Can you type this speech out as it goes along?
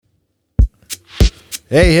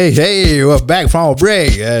Hey, we're back from our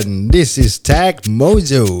break, and this is Tag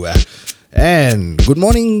Mojo. And good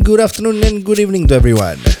morning, good afternoon, and good evening to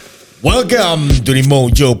everyone. Welcome to the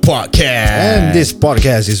Mojo Podcast. And this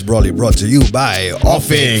podcast is broadly brought to you by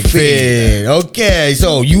Offic Fit. Okay,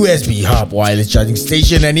 so USB hub, wireless charging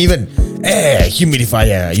station, and even air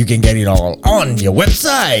humidifier. You can get it all on your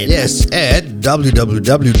website. Yes, at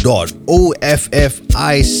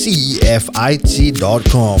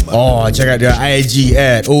www.offficfit.com. Oh, check out their IG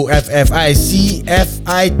at OFFICFIT_.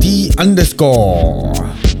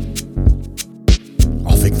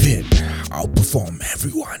 Offic Fit, outperform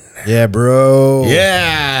everyone. Yeah, bro.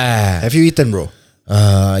 Yeah. Have you eaten, bro?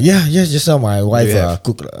 Yeah. Just now my wife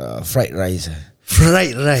cooked fried rice.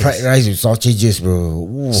 Fried rice. Fried rice with sausages, bro.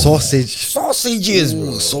 Ooh. Sausages,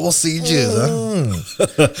 bro. Sausages, huh?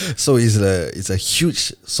 So it's a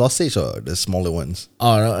huge sausage or the smaller ones?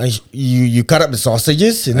 Oh, no, you cut up the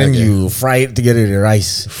sausages and then you fry it together with the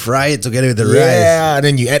rice. Fry it together with the rice. Yeah, and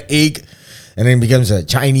then you add egg, and then it becomes a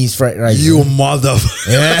Chinese fried rice. You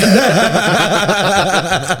motherfucker.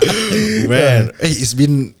 Man, hey, it's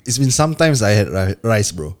been sometimes I had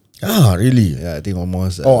rice, bro. Ah, really? Yeah, I think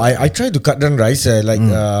almost. I tried to cut down rice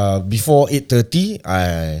before 8:30.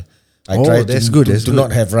 I tried to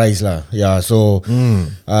not have rice lah. Yeah, so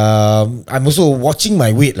I'm also watching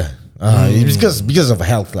my weight lah. Because of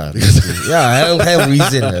health lah. Health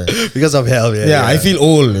reason. Because of health. Yeah, I feel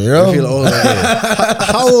old. You know. I feel old. Okay.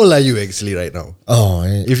 How old are you actually right now? Oh,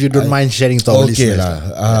 if you don't mind sharing to our listeners.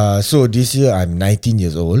 So this year I'm 19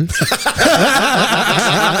 years old.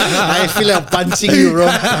 I feel like punching you, bro.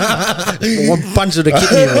 One punch to the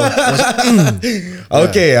kidney, bro.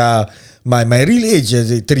 Okay. My real age is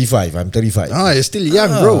 35. I'm 35. You're still young,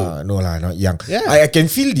 bro. No lah, not young. Yeah. I can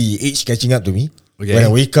feel the age catching up to me. Okay. When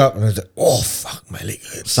I wake up and I was like, oh fuck, my leg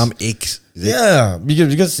hurts. Some aches. Yeah,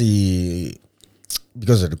 because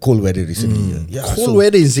of the cold weather recently. Yeah, Cold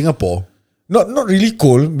weather in Singapore. Not really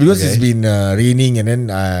cold because it's been raining and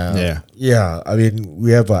then I mean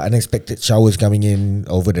we have unexpected showers coming in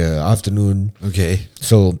over the afternoon. Okay.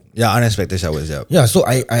 So unexpected showers. Yeah. So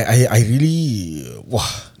I really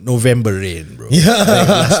November rain, bro. Yeah. Like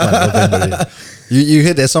last month, November rain. You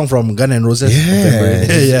heard that song from Guns N' Roses?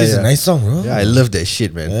 It's a nice song, bro. Yeah, I love that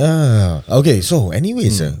shit, man. Yeah. Okay. So,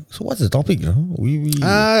 anyways, so what's the topic?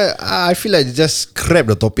 I feel like just scrap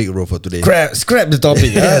the topic, bro, for today. Scrap the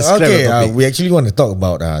topic. We actually want to talk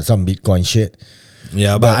about some Bitcoin shit.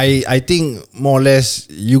 Yeah, but I think more or less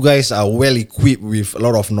you guys are well equipped with a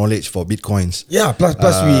lot of knowledge for Bitcoins. Yeah, plus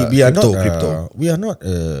we are crypto. We are not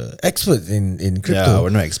experts in crypto. Yeah,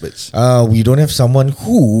 we're not experts. We don't have someone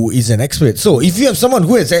who is an expert. So if you have someone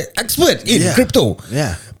who is an expert in crypto,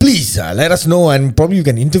 please let us know, and probably you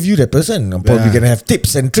can interview that person. Probably you can have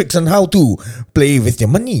tips and tricks on how to play with your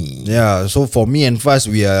money. Yeah, so for me and Fuzz,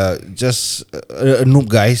 we are just noob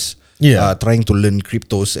guys. Trying to learn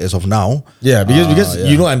cryptos as of now. Yeah, because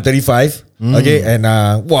you know I'm 35. Okay, and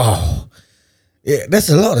wow, that's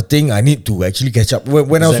a lot of thing I need to actually catch up.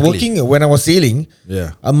 When I was working, when I was sailing,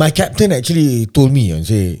 my captain actually told me and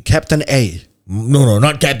say, Captain A. No,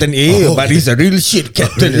 not Captain A, but he's a real ship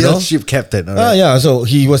captain. Real ship captain. Right. So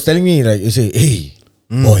he was telling me like, he say, hey,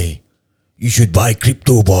 boy, you should buy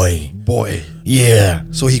crypto, boy. Yeah.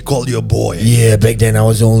 So he called you a boy. Yeah, back then I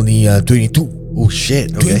was only 22. Oh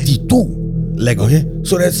shit. Okay. 22. Okay.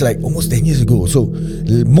 So that's like almost 10 years ago. So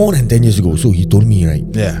more than 10 years ago. So he told me, right?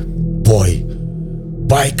 Yeah. Boy,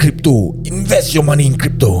 buy crypto. Invest your money in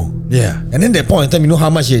crypto. Yeah. And then that point in time, you know how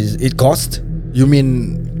much it cost? You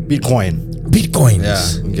mean Bitcoins? Yeah.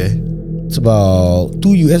 Okay. It's about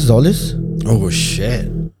 $2. Oh shit.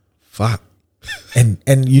 Fuck. And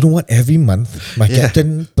you know what? Every month, my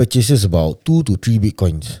captain purchases about 2 to 3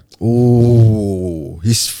 Bitcoins. Oh,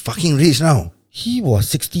 he's fucking rich now. He was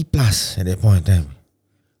 60 plus at that point in time.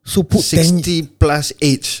 So put 60 plus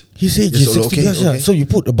age. His age is 60 plus. Okay. So you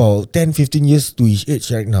put about 10-15 years to his age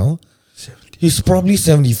right now. 70. He's probably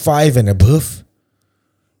 75 and above.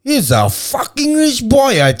 He's a fucking rich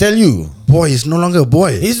boy, I tell you. Boy, he's no longer a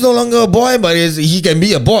boy. He's no longer a boy, but he can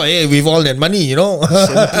be a boy with all that money, you know.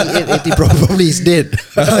 78, 80 probably is dead.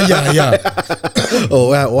 Yeah. Oh,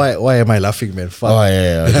 why am I laughing, man? Fuck. Oh,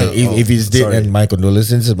 yeah. Okay. If he's dead, then my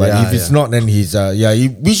condolences. But if it's not, then he's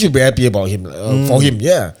we should be happy about him. For him,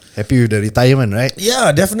 yeah. Happy with the retirement, right?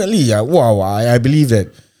 Yeah, definitely. Yeah. Wow, I believe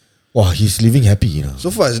that. Wow, he's living happy, you know.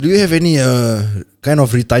 So far, do you have any kind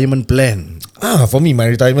of retirement plan? For me, my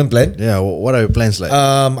retirement plan. Yeah, what are your plans like?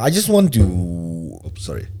 I just want to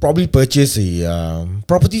probably purchase a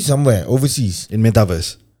property somewhere overseas. In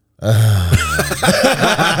Metaverse. Bro,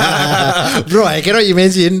 I cannot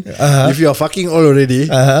imagine if you are fucking old already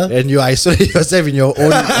and you isolate yourself in your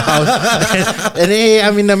own house and hey,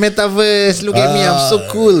 I'm in the metaverse. Look at me, I'm so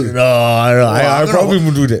cool. No, I probably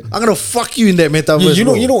would do that. I'm gonna fuck you in that metaverse. You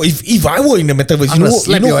know, if I were in the metaverse, I'm gonna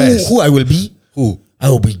slap your ass. Who I will be? Who? I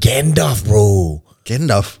will be Gandalf, bro.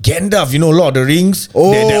 Gandalf, you know, Lord of the Rings.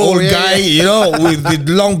 That old guy, you know, with the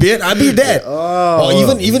long beard. I'll be that. Or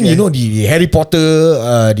even you know, the Harry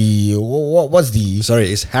Potter, what's the...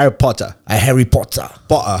 Sorry, it's Harry Potter. Harry Potter.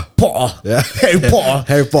 Potter. Yeah. Harry Potter.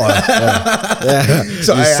 Harry Potter. Yeah.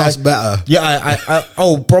 So it sounds better. Yeah,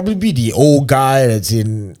 I'll probably be the old guy that's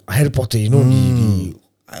in Harry Potter, you know, the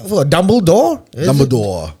Dumbledore?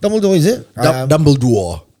 Dumbledore, is it?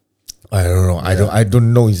 Dumbledore. I don't know. I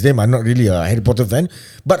don't know his name. I'm not really a Harry Potter fan,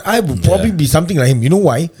 but I would probably be something like him. You know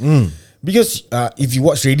why? Because if you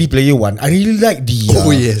watch Ready Player One, I really like the.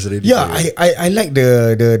 Ready Player. I like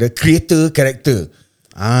the creator character.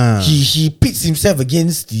 He pits himself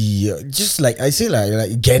against the just like I say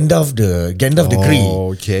like Gandalf the Grey.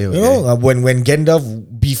 Okay. You know when Gandalf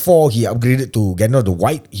before he upgraded to Gandalf the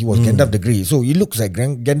White, he was Gandalf the Grey. So he looks like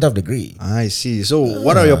Gandalf the Grey. I see. So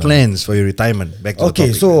what are your plans for your retirement? Back to the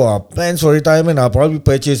topic. So plans for retirement, I'll probably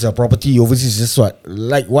purchase a property overseas. Just what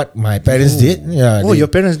my parents did. Yeah. Your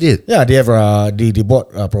parents did. Yeah, they have they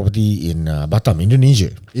bought a property in Batam,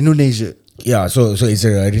 Indonesia. Yeah. So it's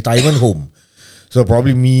a retirement home. So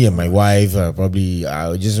probably me and my wife, probably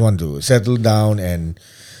I just want to settle down and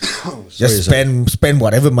just spend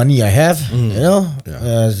whatever money I have, you know,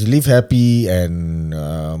 live happy, and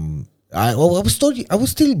I will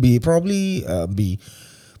still be probably be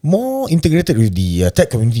more integrated with the tech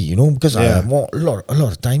community, you know, because I have a lot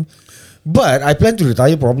of time. But I plan to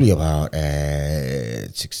retire probably about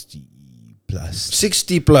 60 plus.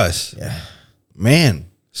 60 plus, yeah, man.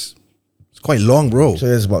 Quite long, bro. So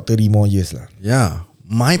that's about 30 more years lah. Yeah.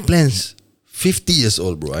 My plans 50 years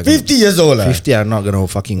old, bro. 50 years old lah. 50 I'm not gonna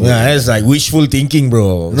fucking work. Yeah, that's like wishful thinking,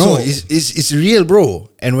 bro. No, it's real, bro.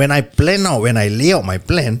 And when I plan out, when I lay out my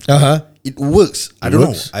plan, it works. I don't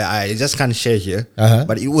know. I just can't share here,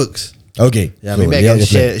 but it works. Okay. Yeah, so maybe I can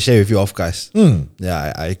share with you off cast.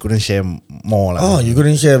 Yeah, I couldn't share more. Oh, you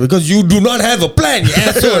couldn't share because you do not have a plan, you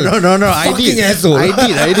asshole. No. I did. Asshole.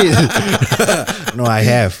 I did. No, I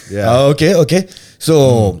have. Yeah. Okay.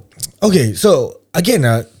 So, So again,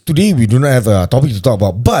 today we do not have a topic to talk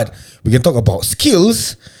about, but we can talk about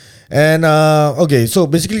skills. And so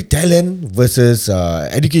basically talent versus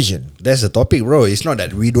education. That's the topic, bro. It's not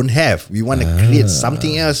that we don't have. We want to create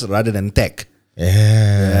something else rather than tech.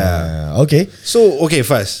 Yeah. Okay. So,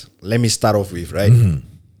 first, let me start off with, right?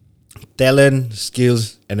 Talent,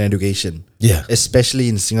 skills, and education. Yeah. Especially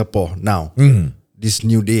in Singapore now, this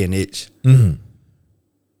new day and age.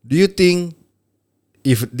 Do you think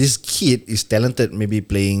if this kid is talented, maybe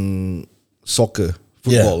playing soccer,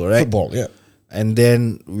 football, right? Football, yeah. And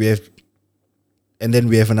then we have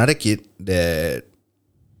another kid that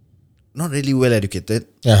not really well educated,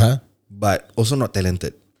 but also not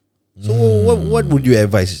talented. So what would you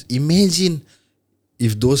advise? Imagine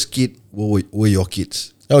if those kids were your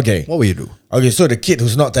kids. Okay. What would you do? Okay, so the kid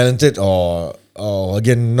who's not talented or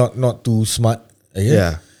again not too smart.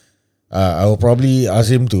 I will probably ask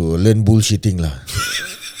him to learn bullshitting lah.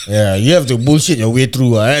 Yeah, you have to bullshit your way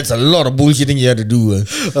through. That's a lot of bullshitting you have to do.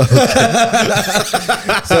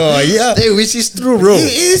 So yeah, which is true, bro.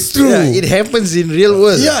 It is true. Yeah, it happens in real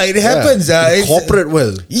world. Yeah, it happens. In corporate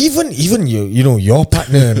world. Even you know your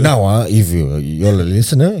partner now. If you're a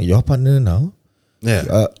listener, your partner now.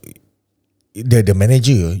 Yeah. The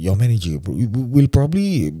manager, your manager, will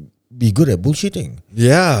probably be good at bullshitting.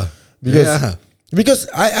 Yeah. Because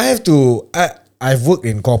I have to. I've worked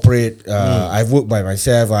in corporate. I've worked by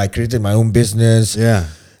myself. I created my own business. Yeah.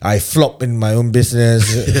 I flopped in my own business.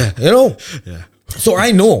 You know. Yeah. So I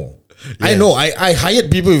know. Yes. I know. I hired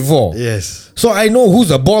people before. Yes. So I know who's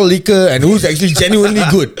a ball licker and who's actually genuinely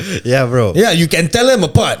good. Yeah, bro. Yeah, you can tell them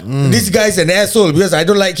apart. This guy's an asshole because I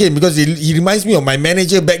don't like him because he reminds me of my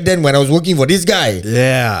manager back then when I was working for this guy.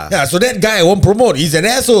 Yeah. Yeah. So that guy I won't promote. He's an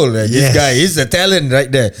asshole. This guy is a talent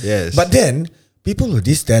right there. Yes. But then people with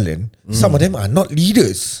this talent, some of them are not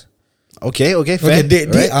leaders. Okay, fair.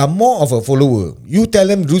 They are more of a follower. You tell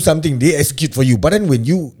them do something, they execute for you. But then when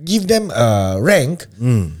you give them a rank,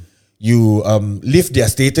 you lift their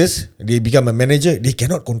status, they become a manager, they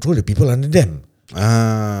cannot control the people under them.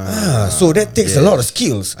 So that takes a lot of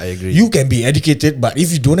skills. I agree. You can be educated, but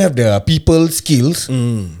if you don't have the people skills,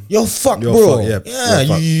 you're fucked, bro.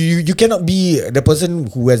 You cannot be the person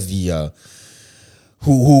who has the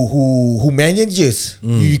who manages.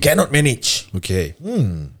 You cannot manage. Okay.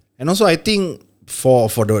 And also I think for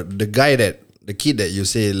the guy the kid that you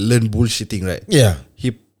say learn bullshitting, right? Yeah.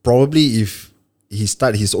 He probably, if he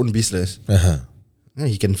start his own business,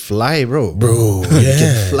 he can fly, bro. He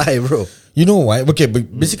can fly, bro. You know why? Okay, but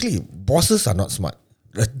basically, bosses are not smart.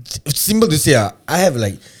 It's simple to say.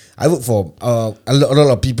 I work for a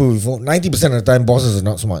lot of people before. 90% of the time, bosses are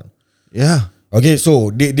not smart. Yeah. Okay,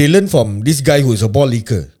 so they learn from this guy who is a ball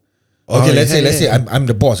leaker. Okay, let's say I'm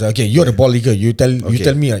the boss. Okay, you're the ball leaker. You tell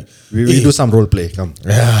me like, we do some role play. Come.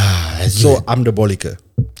 So it. I'm the ball leaker.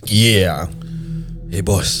 Yeah. Hey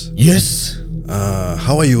boss. Yes.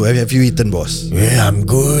 How are you? Have you eaten, boss? Yeah, I'm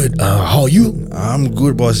good. How are you? I'm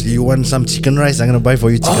good, boss. You want some chicken rice? I'm gonna buy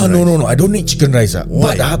for you chicken rice. No. I don't need chicken rice.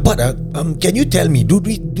 Why? But can you tell me? Do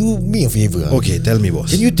me a favor. Okay, tell me,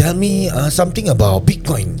 boss. Can you tell me something about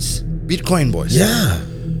bitcoins? Bitcoin, boss. Yeah.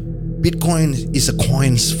 Bitcoin is a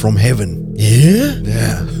coins from heaven. Yeah.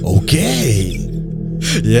 Yeah. Okay.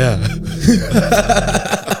 Yeah.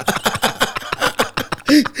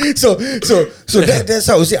 So that's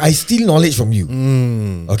how I say I steal knowledge from you.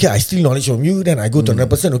 Okay, I steal knowledge from you. Then I go to another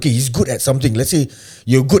person. Okay, he's good at something. Let's say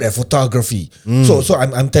you're good at photography. So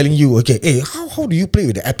I'm telling you. Okay, hey, how do you play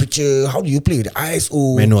with the aperture? How do you play with the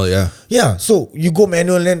ISO? Manual, yeah. Yeah. So you go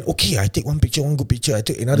manual. Then okay, I take one good picture. I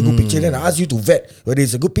take another good picture. Then I ask you to vet whether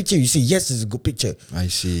it's a good picture. You say yes, it's a good picture. I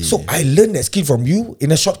see. So I learned that skill from you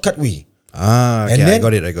in a shortcut way. Okay, and then,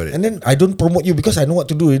 I got it. And then I don't promote you because I know what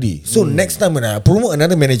to do already. So next time when I promote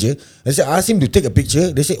another manager, I ask him to take a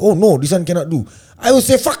picture. They say, oh no, this one cannot do. I will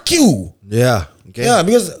say, fuck you. Yeah. Okay. Yeah,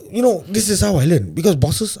 because this is how I learn. Because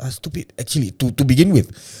bosses are stupid actually to begin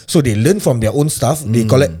with. So they learn from their own stuff. They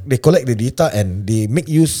collect the data and they make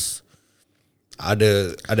use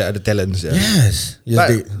other talents. Yeah. Yes.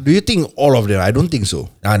 But do you think all of them? I don't think so.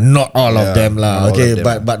 Not all of them lah. Okay,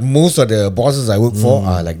 them. but most of the bosses I work for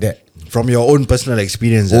are like that. From your own personal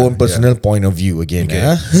experience. Own personal point of view again.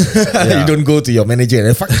 Okay. You don't go to your manager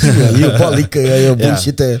and fuck you, you ball liquor, you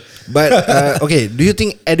bullshitter. But okay, do you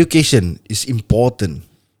think education is important?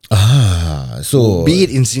 So be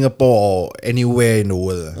it in Singapore or anywhere in the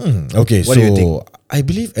world. Okay, what do you think? I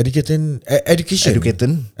believe education. Education.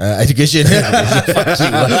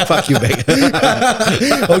 Fuck you back.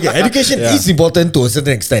 Okay, education is important to a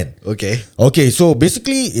certain extent. Okay, so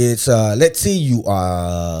basically it's let's say you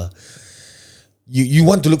are you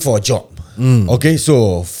want to look for a job. Okay,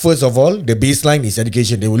 so first of all, the baseline is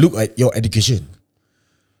education. They will look at your education.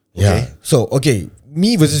 Yeah. So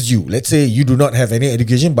me versus you. Let's say you do not have any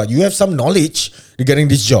education, but you have some knowledge regarding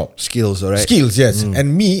this job. Skills, alright. Skills, yes.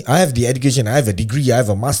 And me, I have the education. I have a degree. I have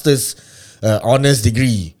a master's honors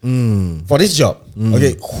degree for this job.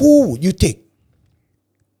 Okay, who would you take?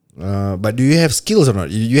 But do you have skills or not?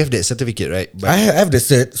 You have that certificate, right? But I have the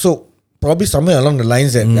cert. So probably somewhere along the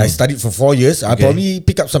lines that I studied for 4 years, I probably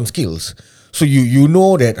pick up some skills. So you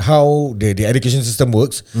know that how the education system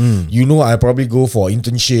works. You know, I probably go for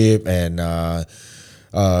internship and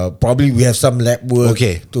probably we have some lab work.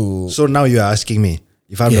 Okay. So now you are asking me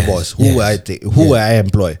if I'm the boss, who will I take? Who will I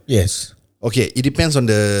employ? Yes. Okay, it depends on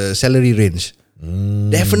the salary range.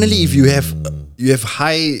 Definitely, if you have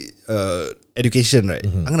high education, right?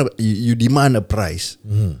 You demand a price,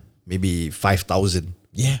 maybe 5,000.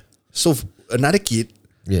 Yeah. So another kid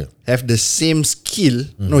have the same skill.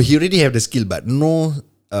 No, he already have the skill, but no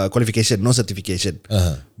qualification, no certification.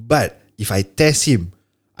 But if I test him,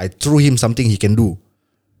 I throw him something he can do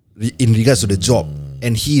in regards to the job,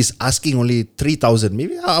 and he is asking only 3,000.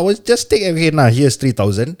 Maybe I will just take here's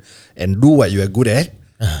 3,000 and do what you are good at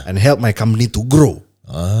and help my company to grow.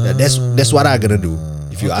 That's what I'm gonna do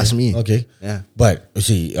if you ask me. Okay. Yeah. But you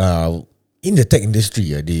see, in the tech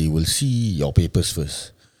industry, they will see your papers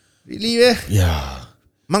first. Really? Yeah.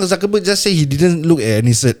 Mark Zuckerberg just say he didn't look at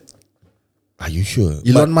any cert. Are you sure?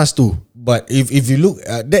 Elon Musk too. But if you look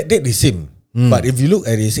at that is him. But if you look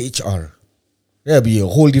at his HR, that'll be a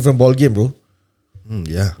whole different ball game, bro.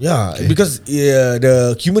 Yeah. Okay. Because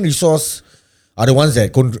the human resource are the ones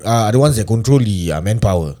that control the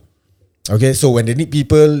manpower. Okay, so when they need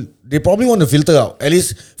people, they probably want to filter out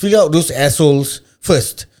those assholes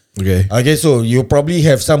first. Okay, so you probably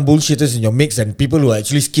have some bullshitters in your mix and people who are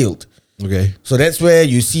actually skilled. Okay. So that's where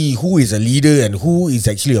you see who is a leader and who is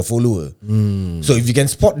actually a follower. So if you can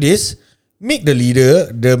spot this, make the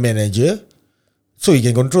leader the manager, so he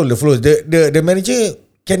can control the flow. The manager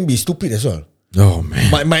can be stupid as well. Oh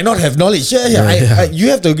man, might not have knowledge. Yeah.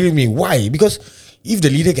 You have to agree with me. Why? Because if the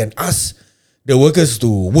leader can ask the workers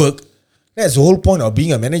to work, that's the whole point of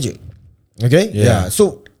being a manager. Okay. Yeah.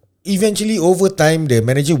 So eventually, over time, the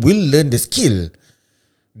manager will learn the skill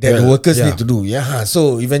that the workers need to do. Yeah.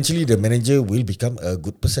 So eventually, the manager will become a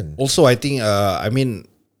good person. Also, I think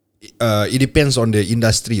it depends on the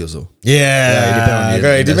industry also.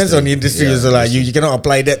 It depends on the industry also. Like you cannot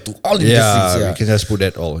apply that to all industries. We can just put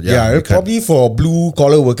that all. Probably for blue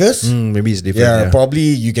collar workers. Maybe it's different. Probably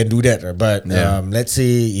you can do that. But let's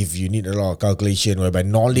say if you need a lot of calculation, whereby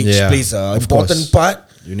knowledge plays an important part,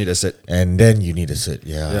 you need a cert, and then you need a cert.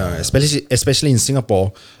 Especially in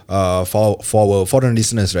Singapore. For our foreign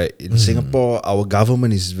listeners, right? In Singapore, our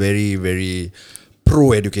government is very, very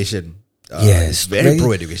pro education. Yes, very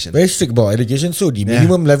pro education. Very strict about education. So the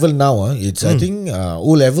minimum level now, it's I think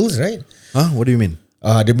O levels, right? What do you mean?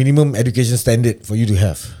 The minimum education standard for you to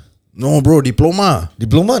have. No, bro, diploma.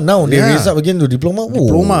 Diploma now they raise up again to diploma.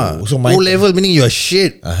 Diploma. So O level meaning you're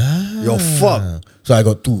shit. You're fucked. So I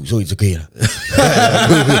got 2, so it's okay.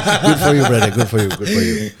 Good for you, brother. Good for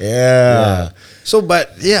you. Yeah. So,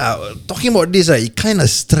 but talking about this, it kind of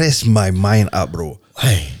stressed my mind up, bro.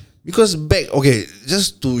 Why? Because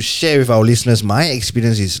just to share with our listeners, my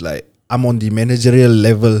experience is like I'm on the managerial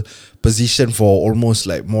level position for almost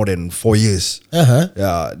like more than 4 years.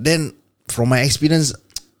 Then from my experience,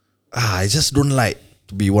 I just don't like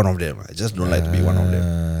to be one of them.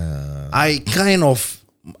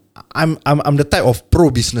 I'm the type of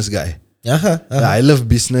pro business guy. I love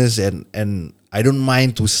business and I don't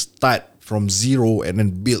mind to start from zero and then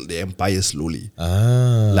build the empire slowly.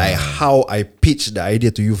 Like how I pitched the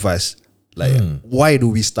idea to you first. Like why do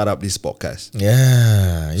we start up this podcast?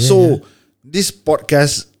 So this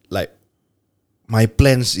podcast, like my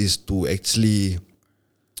plans is to actually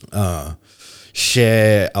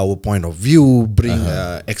share our point of view, bring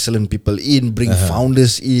excellent people in, bring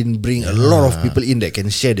founders in, bring a lot of people in that can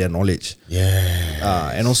share their knowledge.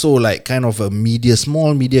 And also like kind of a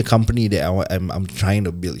small media company that I'm trying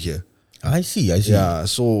to build here. I see. Yeah,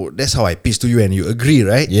 so that's how I pitched to you and you agree,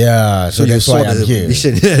 right? Yeah, so that's why I'm here.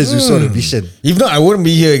 Vision. Yes, you saw the vision. If not, I wouldn't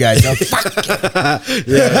be here, guys.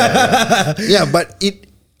 But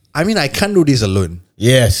I can't do this alone.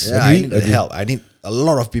 Yes, I need help. I need a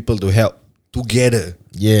lot of people to help together.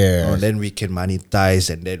 Then we can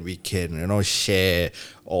monetize and then we can, share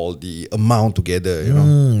all the amount together,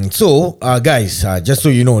 So, guys, just so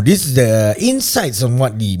you know, this is the insights on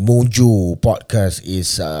what the Mojo podcast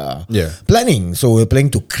is planning. So, we're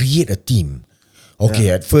planning to create a team.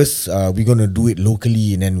 At first, we're going to do it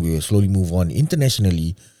locally and then we'll slowly move on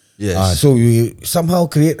internationally. So, we somehow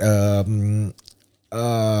create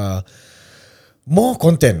more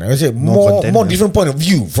content. I would say more different point of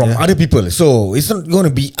view from other people. So it's not going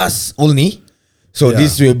to be us only. So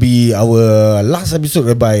this will be our last episode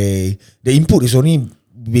whereby the input is only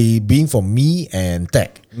being from me and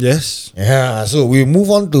Tag. Yes. So we move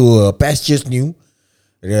on to pastures new.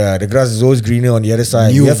 The grass is always greener on the other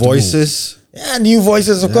side. New voices. New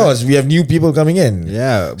voices, of course. We have new people coming in.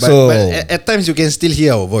 But at times you can still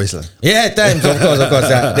hear our voice. At times, of course.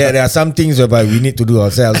 There are some things whereby we need to do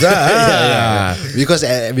ourselves. Because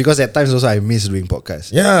at times also I miss doing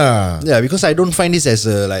podcasts. Because I don't find this as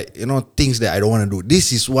things that I don't want to do.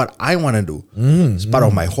 This is what I want to do. It's part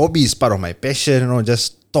of my hobby. It's part of my passion.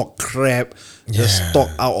 Just talk crap. Just talk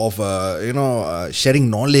out of sharing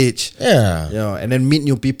knowledge. And then meet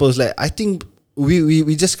new people. Like I think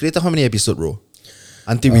we just created how many episodes, bro?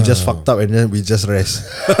 Until we just fucked up and then we just rest.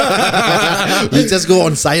 We just go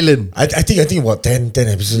on silent. I think about 10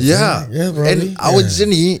 episodes. Probably. And our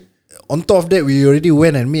journey, on top of that, we already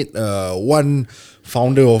went and met one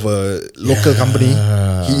founder of a local company.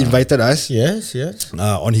 He invited us.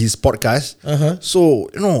 On his podcast. So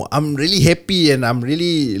I'm really happy and I'm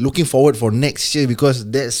really looking forward for next year because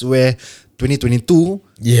that's where 2022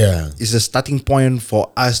 is a starting point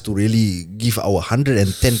for us to really give our 110%.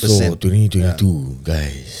 So 2022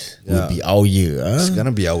 guys will be our year. It's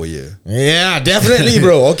gonna be our year. Definitely,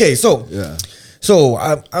 bro. Okay, so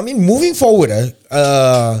moving forward,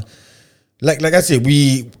 like I said,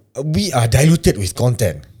 we are diluted with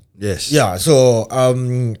content. So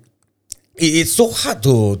it's so hard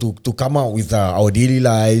to come out with our daily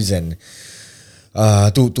lives and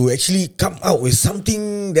to actually come out with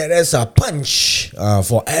something that has a punch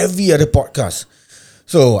for every other podcast.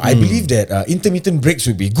 So I believe that intermittent breaks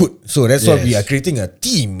will be good. So that's why we are creating a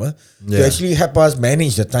team to actually help us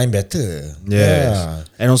manage the time better.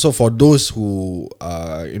 And also for those who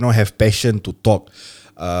have passion to talk,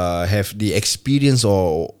 have the experience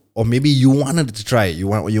or maybe you wanted to try, you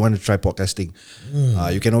want to try podcasting,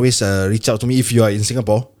 you can always reach out to me if you are in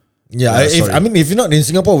Singapore. If you're not in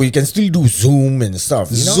Singapore, we can still do Zoom and stuff.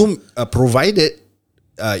 Zoom provided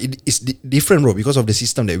it is different, bro, because of the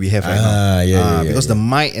system that we have right now. Because the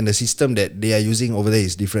mic and the system that they are using over there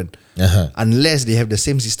is different. Unless they have the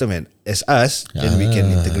same system as us, then we can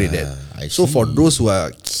integrate that. So for those who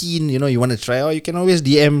are keen, you want to try out, you can always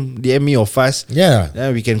DM me or Fuzz. Yeah,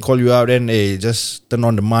 we can call you out. Then just turn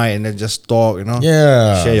on the mic and then just talk.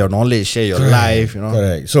 Yeah, share your knowledge, share your life.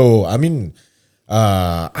 Correct. So I mean,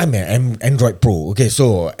 I'm an Android pro. Okay,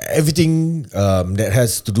 so everything that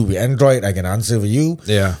has to do with Android, I can answer for you.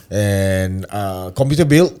 Yeah. And computer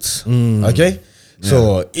builds. Okay.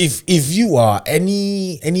 So if you are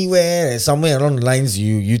anywhere somewhere along the lines,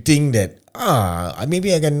 you think that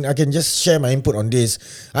maybe I can just share my input on this.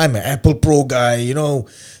 I'm an Apple pro guy, and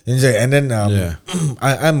then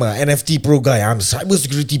I'm a NFT pro guy. I'm a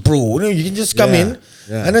cybersecurity pro. You can just come in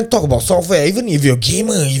and then talk about software, even if you're a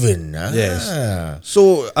gamer, even. Yes.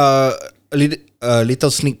 So a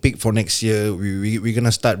little sneak peek for next year. We're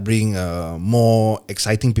gonna start bring more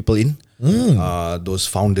exciting people in. Those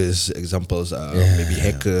founders examples, maybe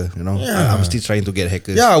hacker. I'm still trying to get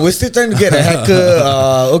hackers. Yeah, we're still trying to get a hacker.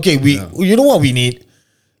 Okay, you know what we need?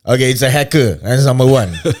 Okay, it's a hacker. That's number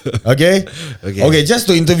one. Okay. Just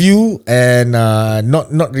to interview and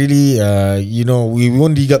not really. We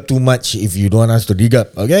won't dig up too much if you don't want us to dig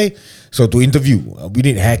up. Okay, so to interview, we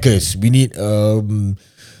need hackers. We need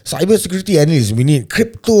cybersecurity analysts. We need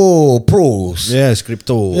crypto pros. Yes,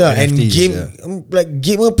 crypto. Yeah, NFTs, and like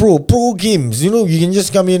gamer pro games. You can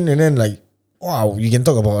just come in and then wow, you can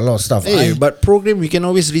talk about a lot of stuff. Hey, but program, we can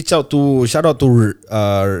always shout out to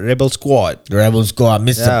Rebel Squad,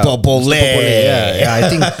 Mr. Popole. Yeah, I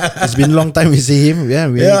think it's been a long time we see him. Yeah,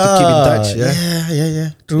 we need to keep in touch. Yeah.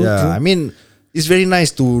 True. I mean, it's very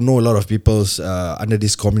nice to know a lot of people's under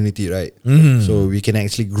this community, right? So we can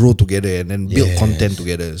actually grow together and then build content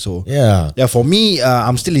together. So for me,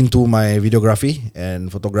 I'm still into my videography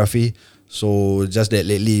and photography. So just that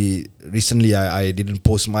recently I didn't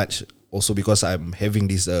post much, also because I'm having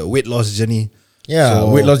this weight loss journey.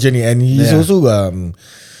 Weight loss journey, and he's also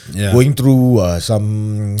going through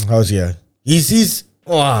some his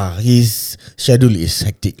schedule is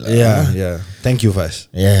hectic. Thank you, Fuzz.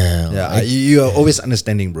 You are always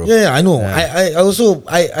understanding, bro. I know. I also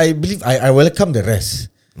believe I welcome the rest.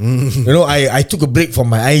 I took a break from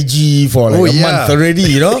my IG for a month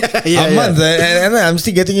already. A month, and I'm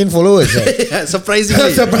still getting in followers.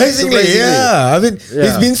 Surprisingly, yeah. I mean,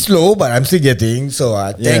 it's been slow, but I'm still getting. So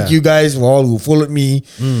thank you guys for all who followed me.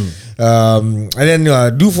 And then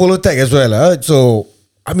do follow Tag as well. So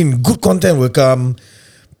I mean, good content will come.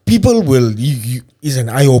 People will. Is an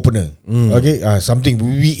eye opener. Okay, something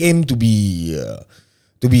we aim to be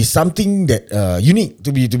something that unique.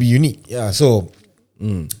 To be unique. Yeah. So.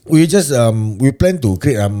 We just we plan to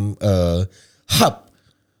create a hub,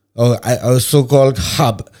 a so-called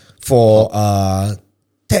hub for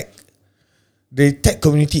the tech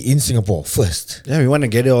community in Singapore first. Yeah, we want to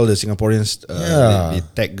gather all the Singaporeans, the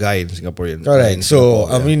tech guy in Singaporean. Correct. So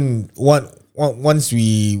I mean, once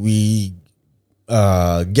we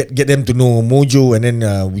get them to know Mojo, and then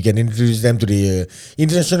we can introduce them to the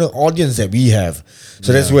international audience that we have.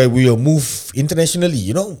 So that's where we will move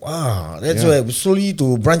internationally. That's where we slowly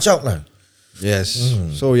to branch out, lah. Yes.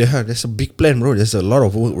 So that's a big plan, bro. There's a lot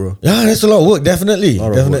of work, bro. Yeah, that's a lot of work. Definitely.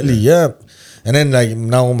 Yeah. And then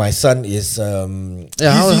now my son is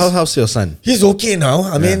how's your son? He's okay now.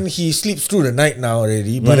 I mean, he sleeps through the night now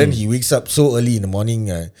already, but then he wakes up so early in the morning.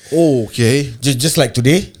 Okay. Just like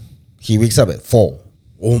today. He wakes up at 4.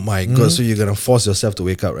 Oh my God! So you're gonna force yourself to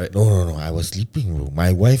wake up, right? No. I was sleeping, bro. My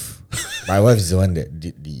wife is the one that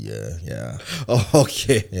did the Oh,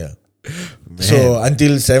 okay. Yeah. Man. So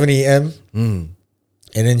until 7 a.m. And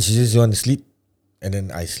then she just want to sleep, and then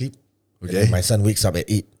I sleep. Okay. And then my son wakes up at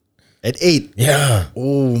 8. At 8? Yeah.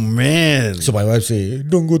 Oh man. So my wife say,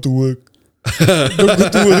 "Don't go to work. Don't go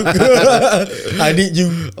to work. I need you.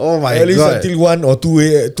 Oh my God. At least until 1 or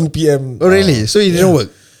 2 p.m. Oh really? So you didn't work?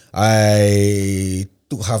 I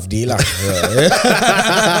took half day lah.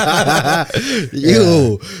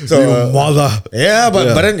 You mother. Yeah,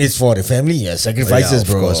 but then it's for the family. Sacrifices,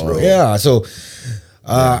 of course, bro. Yeah, so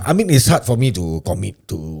I mean, it's hard for me to commit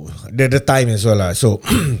to the time as well lah. So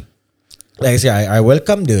like I say, I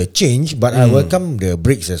welcome the change, but I welcome the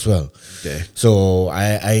breaks as well. Okay. So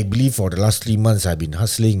I believe for the last 3 months I've been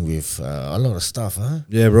hustling with a lot of stuff.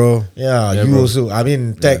 Yeah, bro. Yeah, you bro. Also. I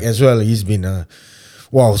mean, Tech as well. He's been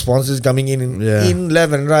sponsors coming in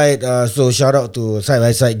left and right. So shout out to Side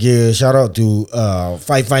by Side Gear. Shout out to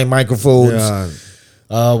Fi-Fi microphones.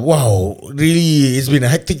 Wow, really, it's been a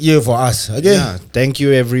hectic year for us. Okay. Yeah, thank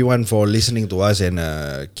you everyone for listening to us and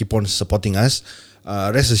keep on supporting us.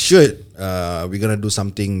 Rest assured, we're gonna do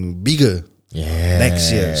something bigger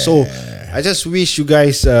next year. So I just wish you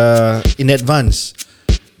guys in advance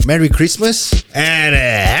Merry Christmas and a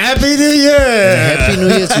Happy New Year. Happy New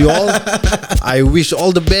Year to you all. I wish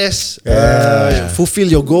all the best. Fulfill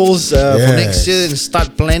your goals for next year and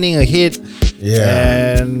start planning ahead.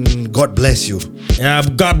 And God bless you.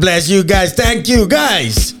 God bless you guys. Thank you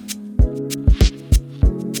guys.